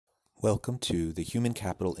Welcome to the Human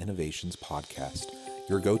Capital Innovations Podcast,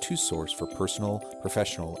 your go-to source for personal,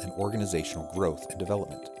 professional, and organizational growth and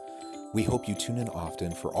development. We hope you tune in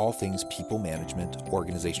often for all things people management,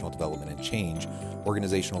 organizational development and change,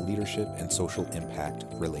 organizational leadership, and social impact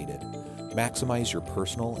related. Maximize your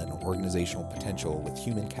personal and organizational potential with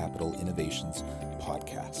Human Capital Innovations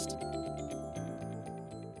Podcast.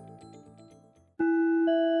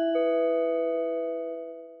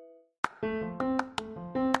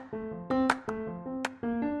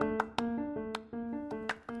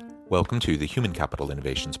 Welcome to the Human Capital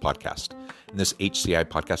Innovations Podcast. In this HCI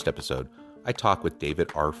podcast episode, I talk with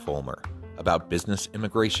David R. Fullmer about business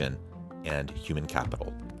immigration and human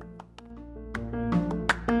capital.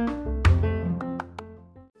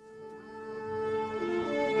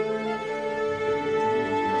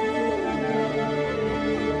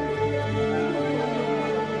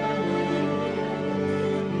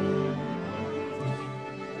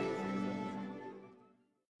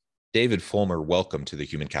 David Fullmer, welcome to the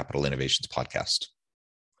Human Capital Innovations Podcast.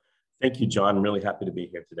 Thank you, John. I'm really happy to be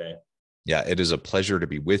here today. Yeah, it is a pleasure to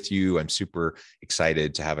be with you. I'm super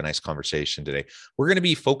excited to have a nice conversation today. We're going to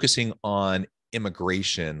be focusing on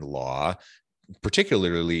immigration law,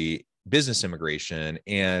 particularly business immigration,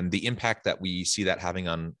 and the impact that we see that having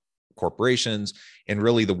on corporations and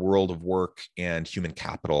really the world of work and human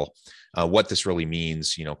capital, what this really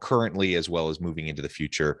means, currently as well as moving into the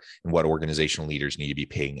future, and what organizational leaders need to be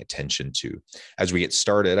paying attention to. As we get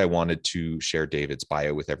started, I wanted to share David's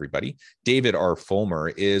bio with everybody. David R.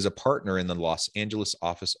 Fullmer is a partner in the Los Angeles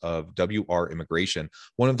office of WR Immigration,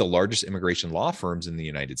 one of the largest immigration law firms in the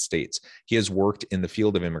United States. He has worked in the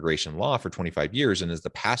field of immigration law for 25 years and is the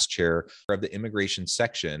past chair of the immigration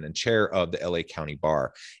section and chair of the LA County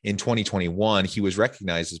Bar. In 2021, he was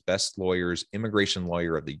recognized as Best Lawyers Immigration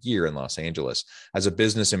Lawyer of the Year in Los Angeles. As a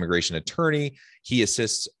business immigration attorney, he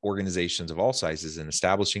assists organizations of all sizes in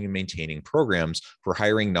establishing and maintaining programs for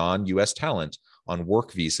hiring non-U.S. talent on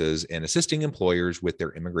work visas and assisting employers with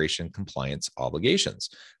their immigration compliance obligations.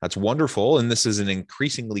 That's wonderful. And this is an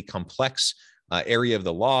increasingly complex area of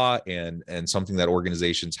the law and something that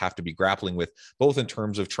organizations have to be grappling with, both in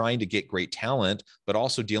terms of trying to get great talent, but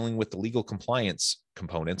also dealing with the legal compliance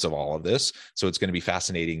components of all of this. So it's going to be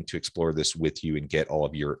fascinating to explore this with you and get all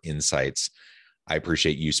of your insights. I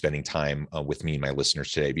appreciate you spending time with me and my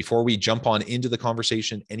listeners today. Before we jump on into the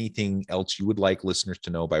conversation, anything else you would like listeners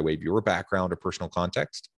to know by way of your background or personal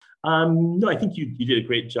context? No, I think you did a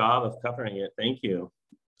great job of covering it. Thank you.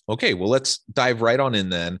 Okay, well, let's dive right on in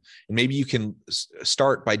then. And maybe you can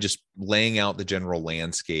start by just laying out the general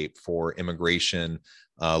landscape for immigration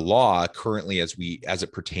law currently as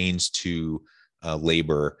it pertains to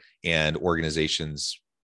labor and organizations,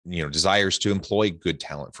 desires to employ good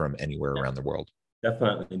talent from anywhere around the world.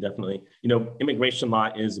 Definitely. Immigration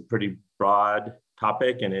law is a pretty broad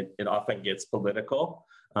topic, and it often gets political.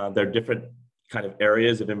 There are different kind of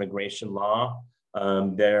areas of immigration law.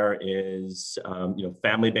 There is,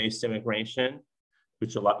 family-based immigration,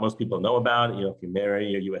 which most people know about. If you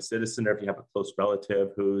marry a U.S. citizen, or if you have a close relative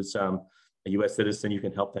who's a U.S. citizen, you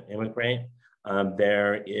can help them immigrate.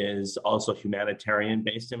 There is also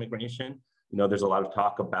humanitarian-based immigration. There's a lot of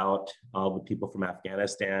talk about all the people from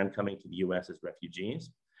Afghanistan coming to the U.S. as refugees.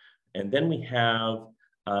 And then we have,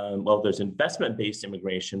 there's investment-based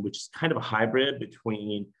immigration, which is kind of a hybrid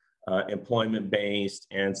between employment-based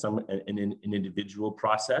and an individual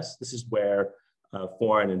process. This is where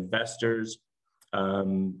foreign investors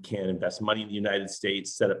can invest money in the United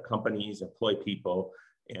States, set up companies, employ people,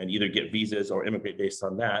 and either get visas or immigrate based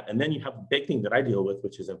on that. And then you have a big thing that I deal with,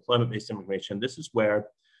 which is employment-based immigration. This is where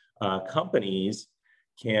companies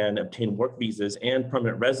can obtain work visas and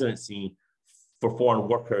permanent residency for foreign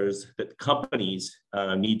workers that companies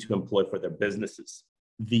need to employ for their businesses.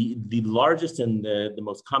 The largest and the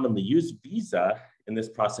most commonly used visa in this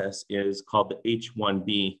process is called the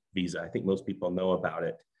H-1B visa. I think most people know about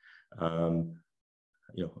it.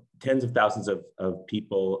 Tens of thousands of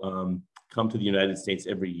people come to the United States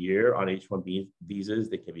every year on H-1B visas.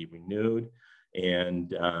 They can be renewed.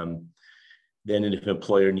 And then if an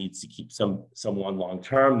employer needs to keep someone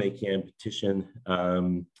long-term, they can petition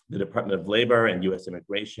the Department of Labor and U.S.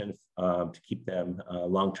 Immigration to keep them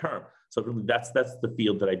long-term. So really that's the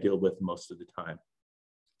field that I deal with most of the time.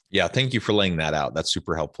 Yeah, thank you for laying that out. That's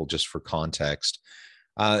super helpful just for context.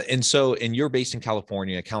 And you're based in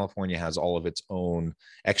California. California has all of its own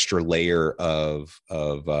extra layer of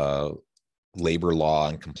labor law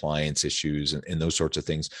and compliance issues and those sorts of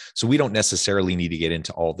things. So we don't necessarily need to get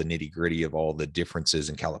into all the nitty gritty of all the differences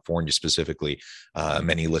in California specifically.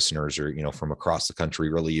 Many listeners are, from across the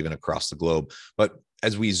country, really even across the globe. But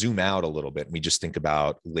as we zoom out a little bit, we just think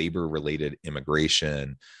about labor related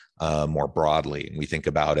immigration more broadly, and we think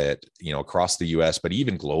about it, across the US, but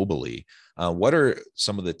even globally. What are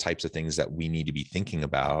some of the types of things that we need to be thinking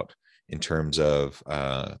about in terms of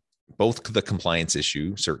both the compliance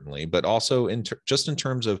issue, certainly, but also just in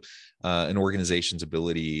terms of an organization's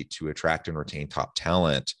ability to attract and retain top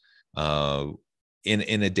talent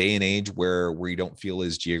in a day and age where we don't feel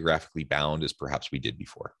as geographically bound as perhaps we did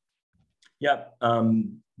before? Yeah,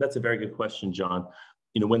 that's a very good question, John.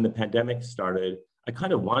 When the pandemic started, I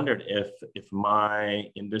kind of wondered if my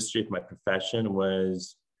industry, if my profession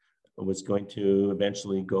was going to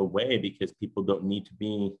eventually go away because people don't need to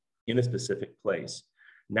be in a specific place.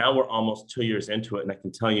 Now we're almost 2 years into it, and I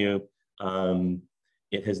can tell you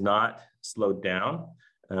it has not slowed down.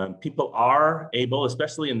 People are able,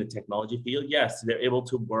 especially in the technology field, yes, they're able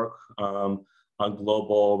to work on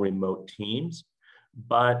global remote teams,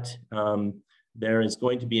 but there is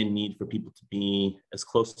going to be a need for people to be as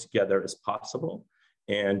close together as possible,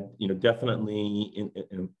 and definitely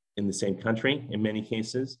in the same country in many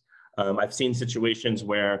cases. I've seen situations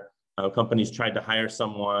where companies tried to hire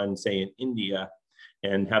someone, say in India,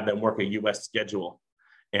 and have them work a US schedule.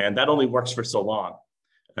 And that only works for so long.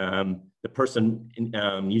 The person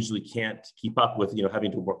usually can't keep up with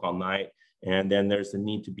having to work all night. And then there's the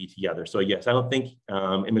need to be together. So yes, I don't think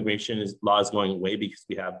immigration law is going away because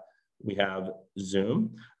we have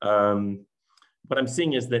Zoom. What I'm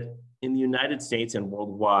seeing is that in the United States and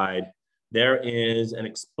worldwide, there is an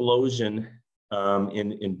explosion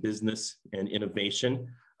in business and innovation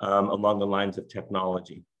along the lines of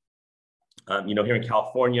technology. Here in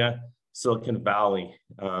California, Silicon Valley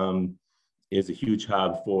is a huge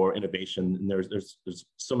hub for innovation, and there's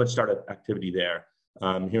so much startup activity there.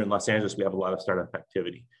 Here in Los Angeles, we have a lot of startup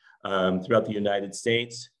activity. Throughout the United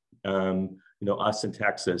States, us in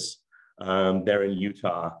Texas, there in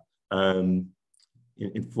Utah,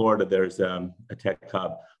 in Florida, there's a tech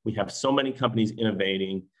hub. We have so many companies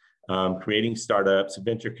innovating, creating startups.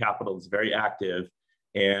 Venture capital is very active,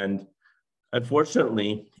 and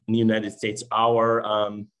unfortunately, in the United States, our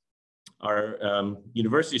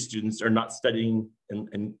university students are not studying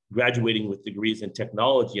and graduating with degrees in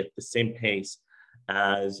technology at the same pace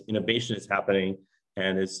as innovation is happening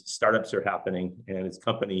and as startups are happening and as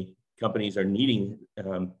companies are needing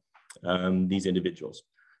these individuals.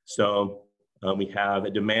 So we have a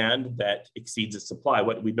demand that exceeds the supply.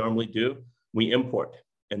 What we normally do, we import.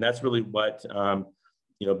 And that's really what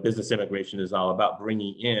business immigration is all about,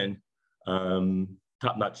 bringing in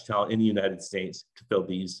top-notch talent in the United States to fill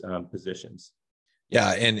these positions.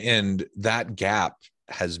 Yeah, and that gap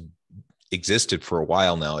has existed for a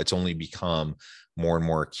while now. It's only become more and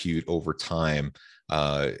more acute over time.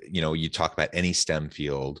 You talk about any STEM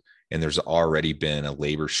field, and there's already been a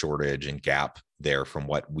labor shortage and gap there from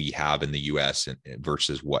what we have in the U.S.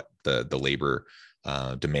 versus what the labor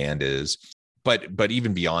demand is. But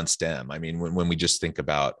even beyond STEM, I mean, when we just think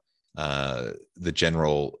about the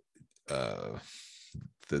general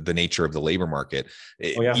the nature of the labor market,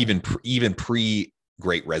 even pre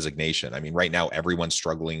Great Resignation. I mean, right now everyone's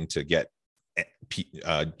struggling to get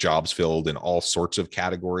jobs filled in all sorts of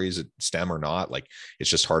categories, STEM or not. Like, it's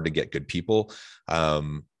just hard to get good people.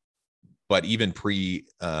 But even pre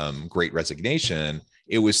Great Resignation,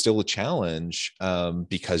 it was still a challenge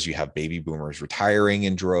because you have baby boomers retiring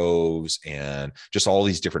in droves and just all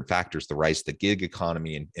these different factors, the rise of the gig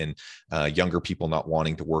economy and younger people not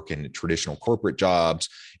wanting to work in traditional corporate jobs.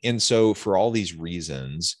 And so for all these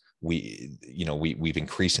reasons, we've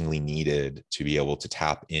increasingly needed to be able to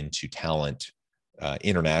tap into talent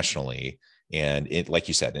internationally. And it, like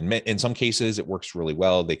you said, in some cases, it works really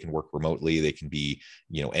well. They can work remotely. They can be,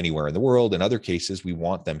 anywhere in the world. In other cases, we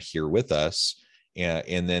want them here with us.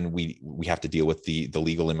 And then we have to deal with the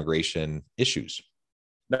legal immigration issues.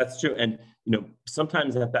 That's true. And,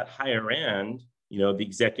 sometimes at that higher end, the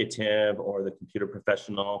executive or the computer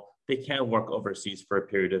professional, they can work overseas for a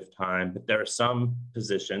period of time, but there are some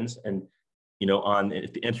positions and, on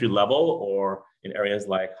the entry level or in areas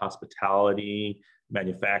like hospitality,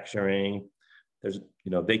 manufacturing,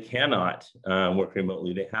 they cannot work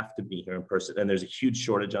remotely. They have to be here in person. And there's a huge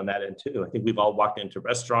shortage on that end too. I think we've all walked into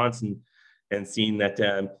restaurants and seen that,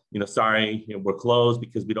 sorry, we're closed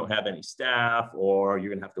because we don't have any staff, or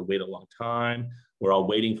you're gonna have to wait a long time. We're all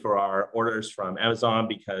waiting for our orders from Amazon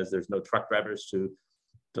because there's no truck drivers to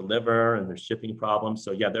deliver and there's shipping problems.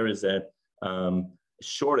 So yeah, there is a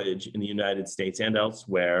shortage in the United States and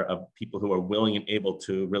elsewhere of people who are willing and able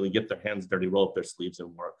to really get their hands dirty, roll up their sleeves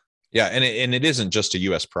and work. Yeah, and it isn't just a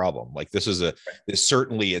U.S. problem. Like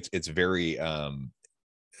certainly it's very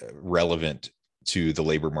relevant to the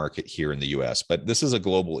labor market here in the U.S., but this is a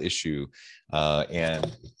global issue,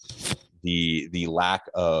 and the lack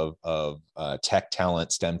of tech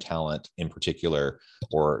talent, STEM talent in particular,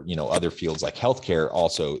 or other fields like healthcare,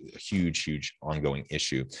 also a huge ongoing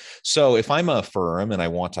issue. So if I'm a firm and I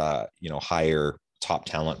want to hire top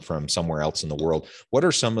talent from somewhere else in the world, what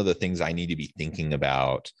are some of the things I need to be thinking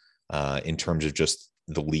about in terms of just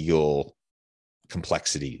the legal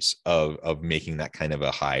complexities of making that kind of a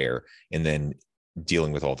hire, and then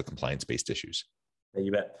dealing with all the compliance-based issues? Yeah,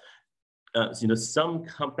 you bet. Some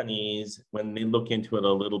companies, when they look into it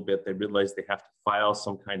a little bit, they realize they have to file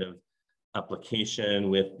some kind of application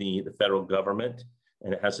with the federal government,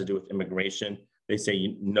 and it has to do with immigration. They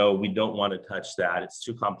say, no, we don't want to touch that. It's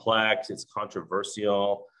too complex. It's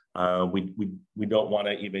controversial. We don't want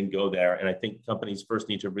to even go there. And I think companies first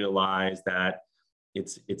need to realize that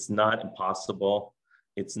it's not impossible.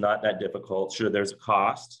 It's not that difficult. Sure, there's a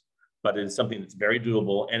cost, but it is something that's very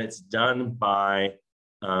doable, and it's done by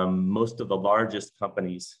most of the largest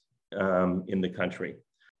companies in the country.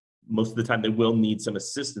 Most of the time, they will need some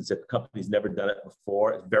assistance. If the company's never done it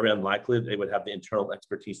before, it's very unlikely that they would have the internal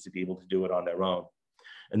expertise to be able to do it on their own.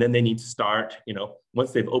 And then they need to start,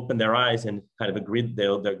 once they've opened their eyes and kind of agreed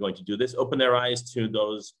that they're going to do this, open their eyes to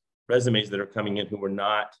those resumes that are coming in who were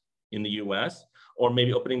not in the US, or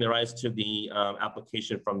maybe opening their eyes to the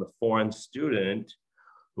application from the foreign student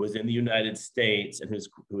who is in the United States and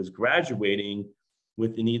who is graduating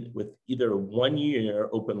with either a 1-year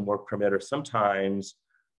open work permit, or sometimes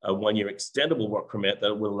a 1-year extendable work permit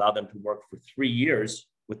that will allow them to work for 3 years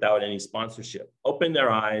without any sponsorship. Open their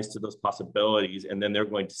eyes to those possibilities, and then they're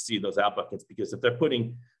going to see those applicants, because if they're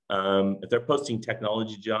posting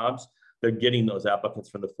technology jobs, they're getting those applicants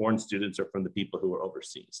from the foreign students or from the people who are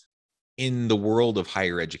overseas. In the world of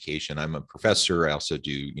higher education, I'm a professor. I also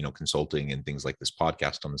do, consulting and things like this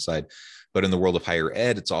podcast on the side. But in the world of higher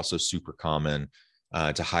ed, it's also super common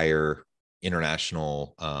to hire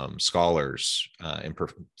international scholars and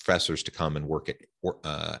professors to come and work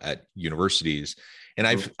at universities. And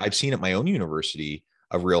I've seen at my own university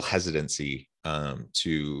a real hesitancy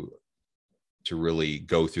to really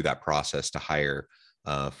go through that process to hire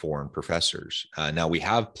foreign professors. Now we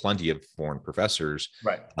have plenty of foreign professors,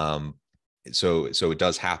 right? So it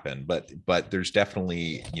does happen, but there's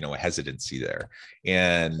definitely a hesitancy there,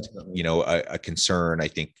 and a concern. I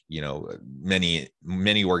think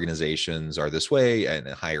many organizations are this way, and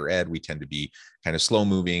in higher ed we tend to be kind of slow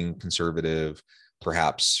moving, conservative,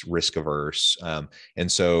 perhaps risk averse,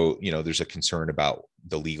 and so there's a concern about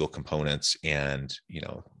the legal components, and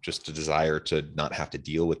just a desire to not have to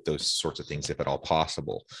deal with those sorts of things if at all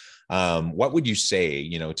possible. What would you say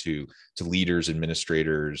to leaders,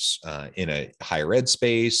 administrators in a higher ed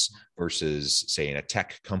space versus, say, in a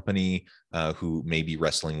tech company who may be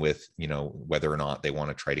wrestling with whether or not they want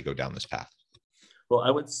to try to go down this path? Well,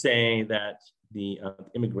 I would say that the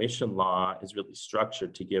immigration law is really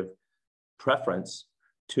structured to give preference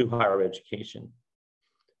to higher education.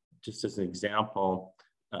 Just as an example,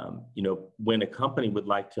 when a company would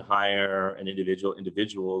like to hire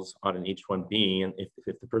individuals on an H-1B, and if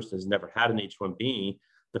the person has never had an H-1B,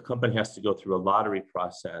 the company has to go through a lottery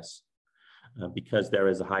process because there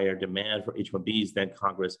is a higher demand for H-1Bs than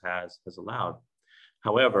Congress has allowed.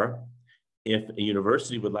 However, if a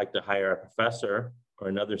university would like to hire a professor or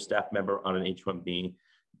another staff member on an H-1B,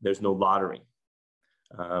 there's no lottery.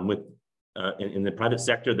 In the private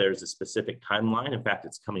sector, there's a specific timeline. In fact,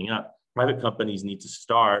 it's coming up. Private companies need to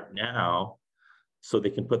start now so they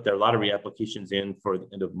can put their lottery applications in for the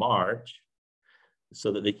end of March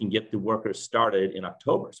so that they can get the workers started in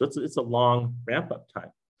October. So it's a long ramp up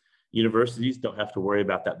time. Universities don't have to worry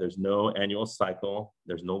about that. There's no annual cycle.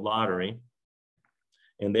 There's no lottery.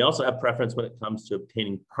 And they also have preference when it comes to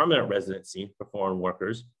obtaining permanent residency for foreign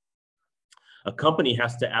workers. A company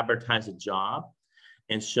has to advertise a job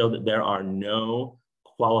and show that there are no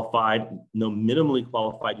minimally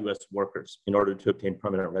qualified U.S. workers in order to obtain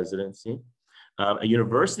permanent residency. A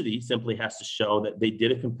university simply has to show that they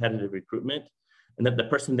did a competitive recruitment and that the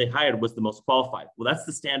person they hired was the most qualified. Well, that's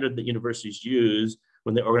the standard that universities use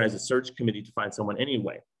when they organize a search committee to find someone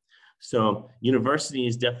anyway. So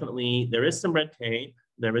universities definitely, there is some red tape,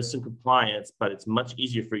 there is some compliance, but it's much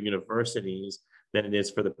easier for universities than it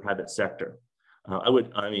is for the private sector.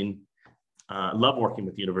 I love working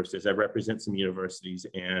with universities. I represent some universities,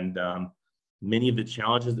 and many of the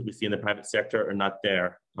challenges that we see in the private sector are not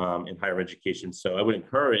there in higher education. So I would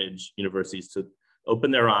encourage universities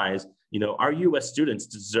open their eyes. Our US students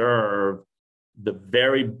deserve the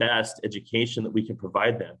very best education that we can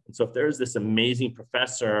provide them. And so if there's this amazing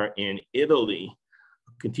professor in Italy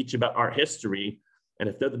who can teach about art history, and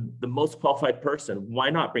if they're the most qualified person, why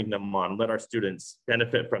not bring them on? Let our students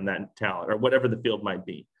benefit from that talent, or whatever the field might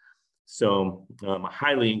be. So I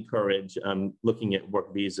highly encourage looking at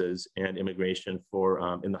work visas and immigration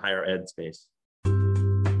for in the higher ed space.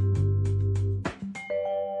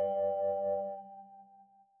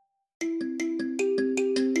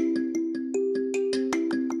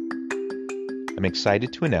 I'm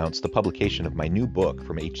excited to announce the publication of my new book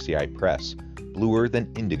from HCI Press, Bluer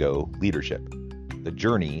Than Indigo Leadership: The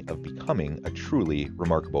Journey of Becoming a Truly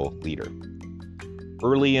Remarkable Leader.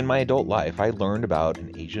 Early in my adult life, I learned about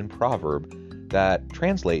an Asian proverb that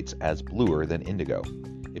translates as bluer than indigo.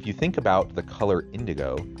 If you think about the color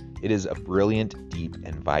indigo, it is a brilliant, deep,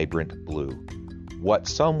 and vibrant blue, what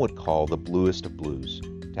some would call the bluest of blues.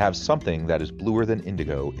 To have something that is bluer than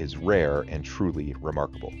indigo is rare and truly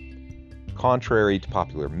remarkable. Contrary to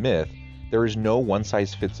popular myth, there is no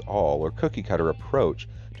one-size-fits-all or cookie-cutter approach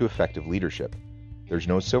to effective leadership. There's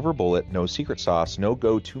no silver bullet, no secret sauce, no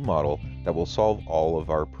go-to model that will solve all of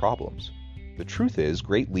our problems. The truth is,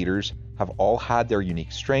 great leaders have all had their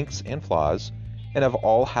unique strengths and flaws, and have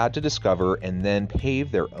all had to discover and then pave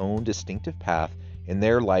their own distinctive path in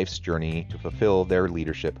their life's journey to fulfill their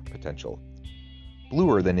leadership potential.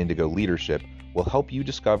 Bluer Than Indigo Leadership will help you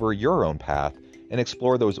discover your own path and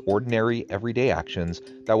explore those ordinary, everyday actions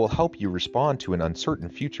that will help you respond to an uncertain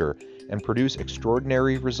future and produce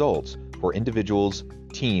extraordinary results for individuals,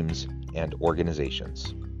 teams, and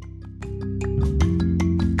organizations.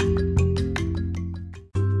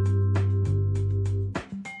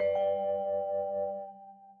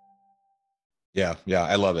 Yeah,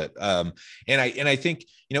 I love it. And I think,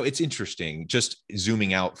 it's interesting, just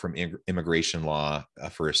zooming out from immigration law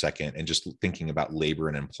for a second and just thinking about labor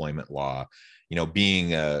and employment law,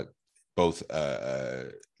 being both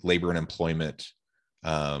a labor and employment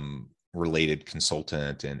related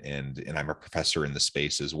consultant, and I'm a professor in the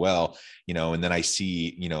space as well, and then I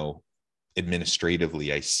see,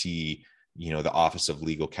 administratively, I see, the Office of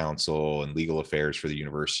Legal Counsel and Legal Affairs for the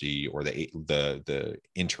university, or the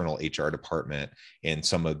internal HR department, and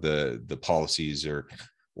some of the policies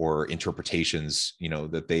or interpretations,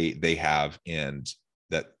 that they have, and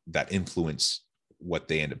that influence what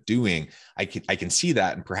they end up doing. I can see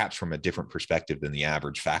that, and perhaps from a different perspective than the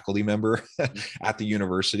average faculty member at the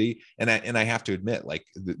university. And I have to admit, like,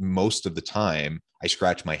 most of the time I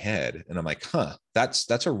scratch my head and I'm like,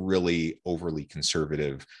 that's a really overly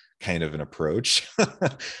conservative kind of an approach.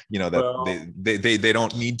 They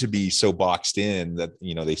don't need to be so boxed in that,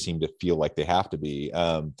 they seem to feel like they have to be.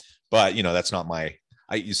 But that's not my,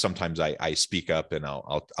 sometimes I speak up and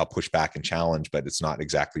I'll push back and challenge, but it's not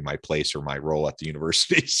exactly my place or my role at the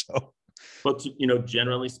university. So, well,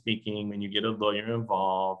 generally speaking, when you get a lawyer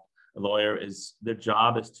involved, their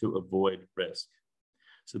job is to avoid risk.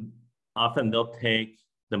 So often they'll take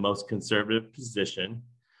the most conservative position,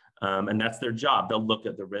 and that's their job. They'll look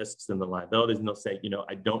at the risks and the liabilities, and they'll say,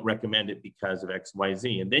 I don't recommend it because of X, Y,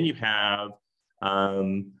 Z. And then you have,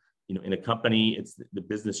 in a company, it's the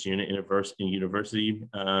business unit, university.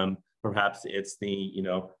 Perhaps it's the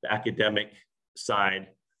academic side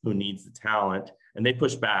who needs the talent, and they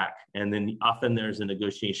push back. And then often there's a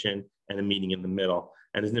negotiation and a meeting in the middle.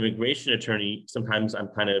 And as an immigration attorney, sometimes I'm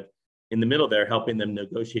kind of in the middle there, helping them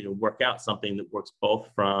negotiate and work out something that works both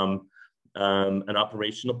from an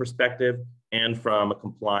operational perspective and from a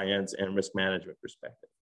compliance and risk management perspective.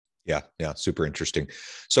 Yeah, super interesting.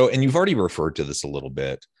 So, and you've already referred to this a little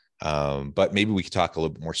bit, but maybe we could talk a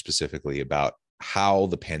little bit more specifically about how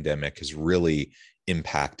the pandemic has really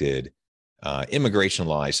impacted immigration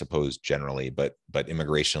law, I suppose, generally, but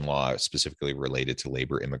immigration law specifically related to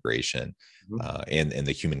labor immigration, and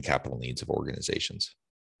the human capital needs of organizations.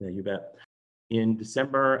 Yeah, you bet. In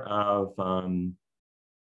December of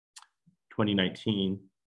 2019,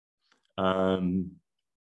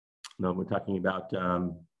 we're talking about,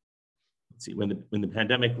 let's see, when the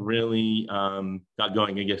pandemic really got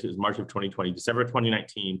going, I guess it was March of 2020, December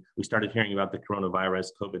 2019, we started hearing about the coronavirus,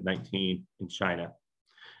 COVID-19 in China.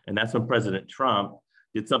 And that's when President Trump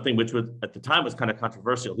did something which was, at the time, was kind of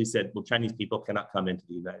controversial. He said, well, Chinese people cannot come into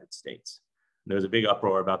the United States. And there was a big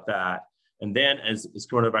uproar about that. And then as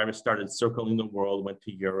coronavirus started circling the world, went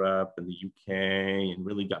to Europe and the UK, and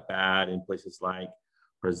really got bad in places like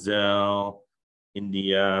Brazil,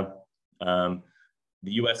 India. The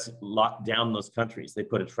US locked down those countries. They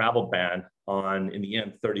put a travel ban on, in the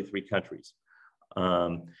end, 33 countries.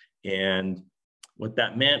 And What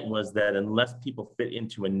that meant was that unless people fit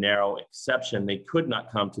into a narrow exception, they could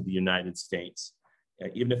not come to the United States,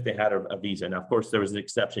 even if they had a visa. Now, of course, there was an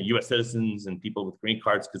exception. U.S. citizens and people with green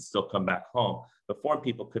cards could still come back home, but foreign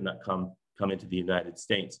people could not come into the United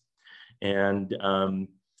States. And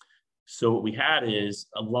so what we had is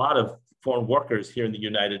a lot of foreign workers here in the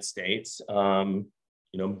United States, and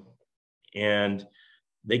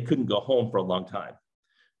they couldn't go home for a long time.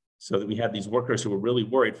 So that we had these workers who were really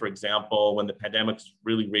worried, for example, when the pandemic was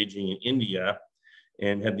really raging in India,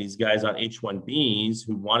 and had these guys on H-1Bs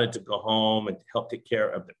who wanted to go home and help take care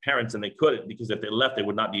of their parents, and they couldn't, because if they left, they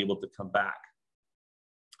would not be able to come back.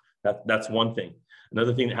 That's one thing.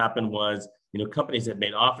 Another thing that happened was, companies had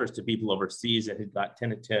made offers to people overseas that had got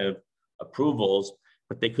tentative approvals,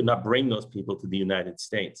 but they could not bring those people to the United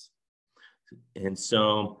States. And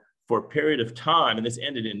so for a period of time, and this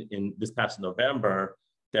ended in this past November,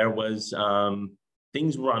 there was,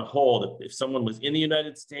 things were on hold. If someone was in the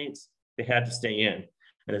United States, they had to stay in.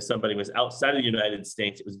 And if somebody was outside of the United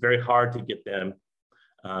States, it was very hard to get them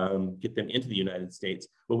into the United States.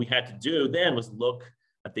 What we had to do then was look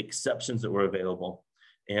at the exceptions that were available.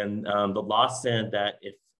 And the law said that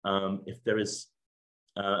if there is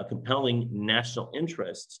a compelling national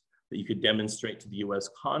interest that you could demonstrate to the U.S.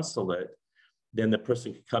 consulate, then the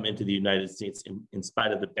person could come into the United States in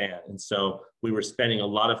spite of the ban. And so we were spending a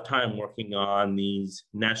lot of time working on these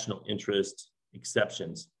national interest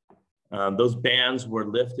exceptions. Those bans were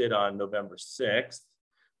lifted on November 6th.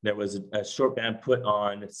 There was a short ban put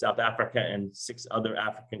on South Africa and 6 other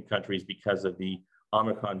African countries because of the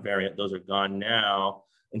Omicron variant. Those are gone now.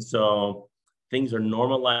 And so things are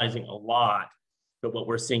normalizing a lot. But what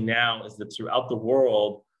we're seeing now is that throughout the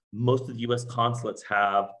world, most of the US consulates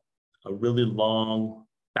have a really long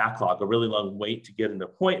backlog, a really long wait to get an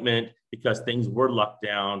appointment because things were locked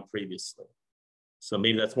down previously. So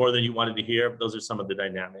maybe that's more than you wanted to hear, but those are some of the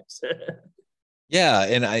dynamics. Yeah.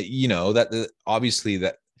 And that obviously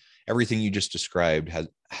that everything you just described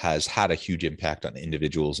has had a huge impact on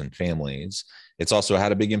individuals and families. It's also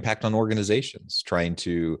had a big impact on organizations trying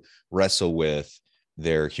to wrestle with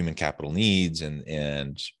their human capital needs and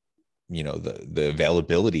the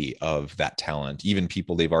availability of that talent, even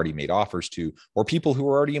people they've already made offers to, or people who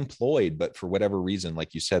are already employed, but for whatever reason,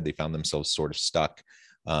 like you said, they found themselves sort of stuck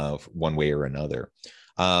one way or another.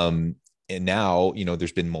 And now,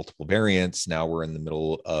 there's been multiple variants. Now we're in the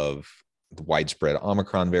middle of the widespread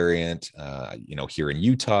Omicron variant. Here in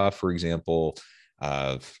Utah, for example,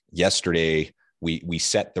 yesterday we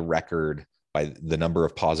set the record by the number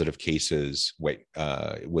of positive cases.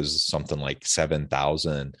 It was something like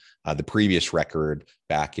 7,000. The previous record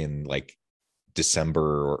back in like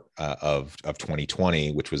December of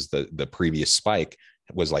 2020, which was the previous spike,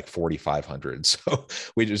 was like 4,500. So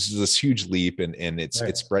which is this huge leap, and it's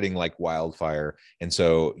spreading like wildfire. And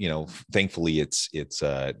so thankfully it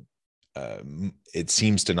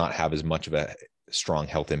seems to not have as much of a strong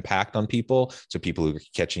health impact on people. So people who are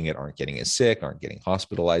catching it aren't getting as sick, aren't getting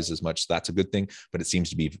hospitalized as much. So that's a good thing, but it seems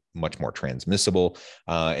to be much more transmissible.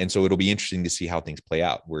 And so it'll be interesting to see how things play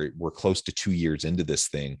out. We're close to 2 years into this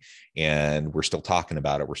thing, and we're still talking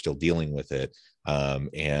about it. We're still dealing with it.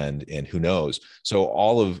 And who knows? So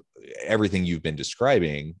all of everything you've been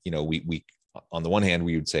describing, we on the one hand,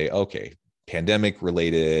 we would say, okay, pandemic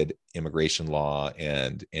related immigration law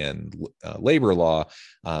and labor law,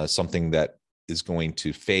 something that is going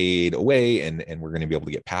to fade away and we're going to be able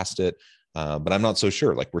to get past it. But I'm not so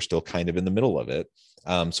sure. Like, we're still kind of in the middle of it.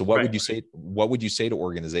 So what would you say? What would you say to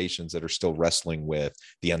organizations that are still wrestling with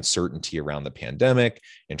the uncertainty around the pandemic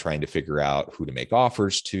and trying to figure out who to make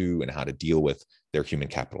offers to and how to deal with their human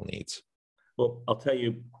capital needs? Well, I'll tell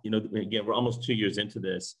you, again, we're almost 2 years into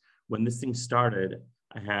this. When this thing started,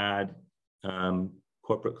 I had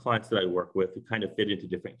corporate clients that I work with who kind of fit into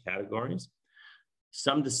different categories.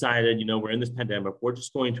 Some decided, we're in this pandemic, we're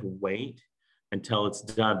just going to wait until it's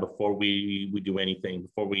done before we do anything,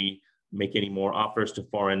 before we make any more offers to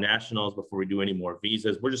foreign nationals, before we do any more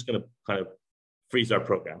visas. We're just going to kind of freeze our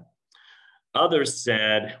program. Others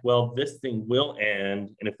said, well, this thing will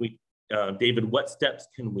end. And if we, David, what steps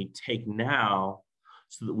can we take now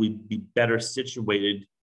so that we'd be better situated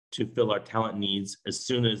to fill our talent needs as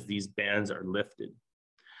soon as these bans are lifted?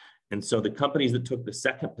 And so the companies that took the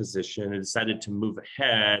second position and decided to move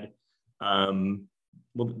ahead,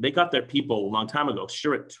 well, they got their people a long time ago.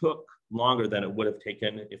 Sure, it took longer than it would have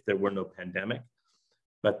taken if there were no pandemic,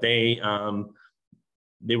 but they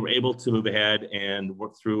were able to move ahead and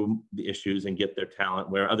work through the issues and get their talent,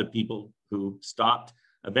 where other people who stopped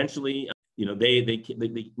eventually,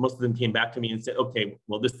 they most of them came back to me and said, okay,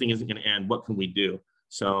 well, this thing isn't going to end. What can we do?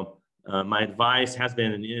 So my advice has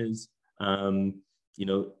been and is,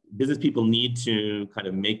 Business people need to kind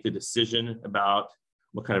of make the decision about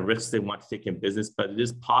what kind of risks they want to take in business, but it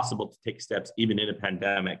is possible to take steps even in a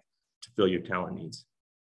pandemic to fill your talent needs.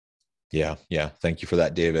 Yeah. Thank you for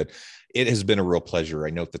that, David. It has been a real pleasure. I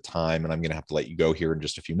note the time, and I'm going to have to let you go here in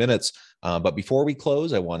just a few minutes. But before we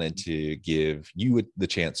close, I wanted to give you the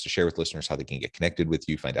chance to share with listeners how they can get connected with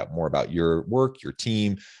you, find out more about your work, your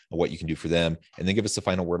team, and what you can do for them, and then give us the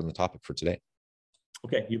final word on the topic for today.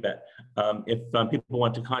 Okay, you bet. If people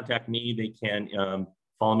want to contact me, they can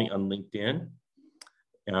follow me on LinkedIn.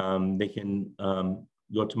 They can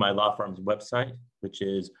go to my law firm's website, which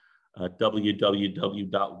is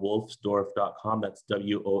www.wolfsdorf.com. That's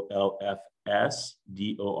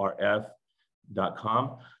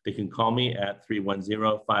WOLFSDORF.com. They can call me at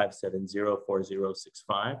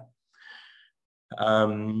 310-570-4065. I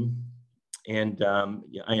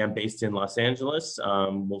am based in Los Angeles.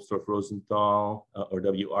 Wolfsdorf Rosenthal, or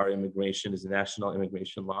WR Immigration, is a national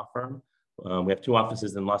immigration law firm. We have 2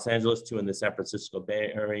 offices in Los Angeles, 2 in the San Francisco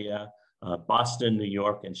Bay Area, Boston, New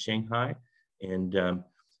York, and Shanghai. And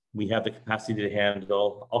we have the capacity to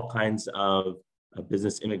handle all kinds of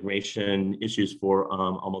business immigration issues for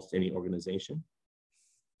almost any organization.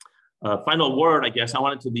 Final word, I guess, I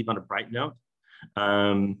wanted to leave on a bright note.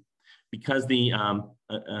 Because the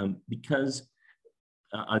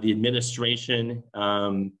administration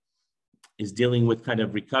is dealing with kind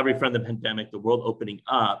of recovery from the pandemic, the world opening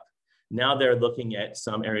up, now they're looking at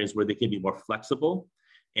some areas where they can be more flexible.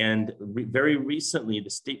 And very recently, the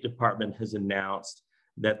State Department has announced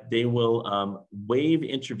that they will waive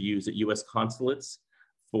interviews at U.S. consulates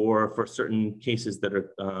for certain cases that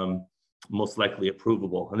are most likely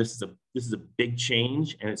approvable. And this is a big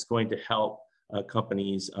change, and it's going to help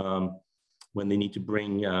companies when they need to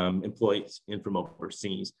bring employees in from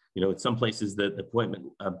overseas. In some places, the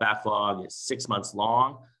appointment backlog is 6 months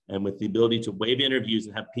long, and with the ability to waive interviews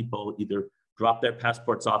and have people either drop their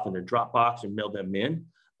passports off in their Dropbox or mail them in,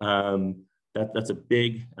 that's a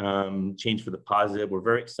big change for the positive. We're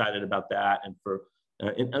very excited about that, and for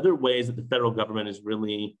in other ways that the federal government is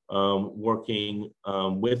really working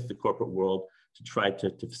with the corporate world to try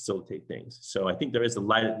to facilitate things. So I think there is a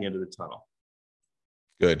light at the end of the tunnel.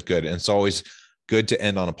 Good. And it's always good to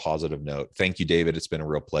end on a positive note. Thank you, David. It's been a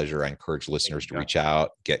real pleasure. I encourage listeners to reach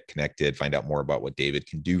out, get connected, find out more about what David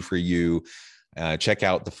can do for you. Check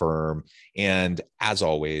out the firm. And as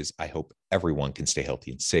always, I hope everyone can stay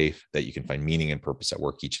healthy and safe, that you can find meaning and purpose at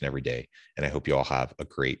work each and every day. And I hope you all have a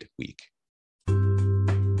great week.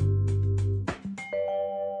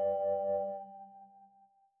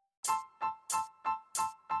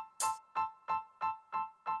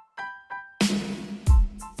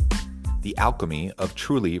 The alchemy of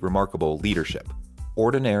truly remarkable leadership.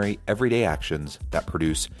 Ordinary, everyday actions that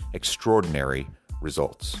produce extraordinary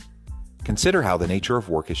results. Consider how the nature of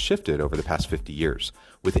work has shifted over the past 50 years.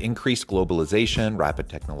 With increased globalization, rapid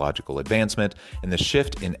technological advancement, and the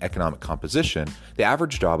shift in economic composition, the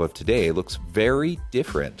average job of today looks very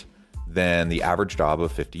different than the average job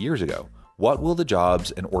of 50 years ago. What will the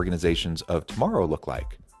jobs and organizations of tomorrow look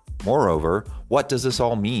like? Moreover, what does this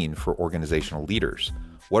all mean for organizational leaders?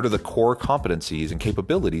 What are the core competencies and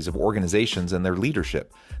capabilities of organizations and their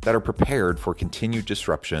leadership that are prepared for continued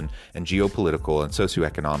disruption and geopolitical and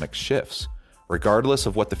socioeconomic shifts? Regardless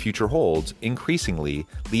of what the future holds, increasingly,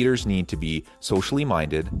 leaders need to be socially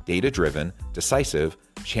minded, data-driven, decisive,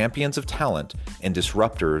 champions of talent, and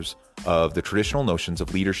disruptors of the traditional notions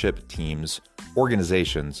of leadership, teams,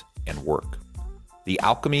 organizations, and work. The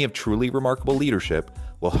alchemy of truly remarkable leadership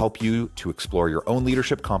will help you to explore your own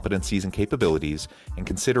leadership competencies and capabilities and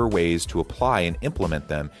consider ways to apply and implement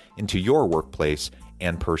them into your workplace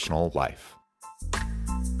and personal life.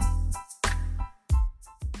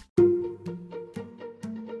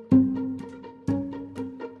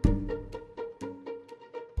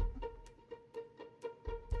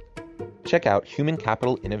 Check out Human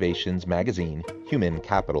Capital Innovations magazine, Human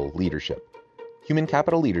Capital Leadership. Human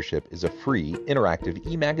Capital Leadership is a free, interactive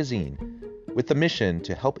e-magazine with the mission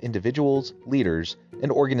to help individuals, leaders,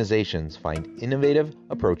 and organizations find innovative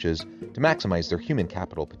approaches to maximize their human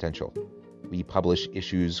capital potential. We publish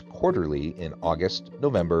issues quarterly in August,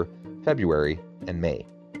 November, February, and May.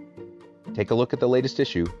 Take a look at the latest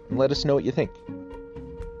issue and let us know what you think.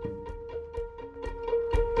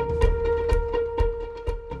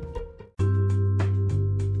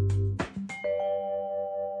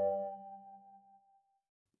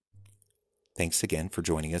 Thanks again for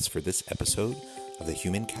joining us for this episode of the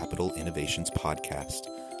Human Capital Innovations Podcast.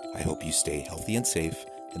 I hope you stay healthy and safe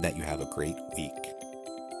and that you have a great week.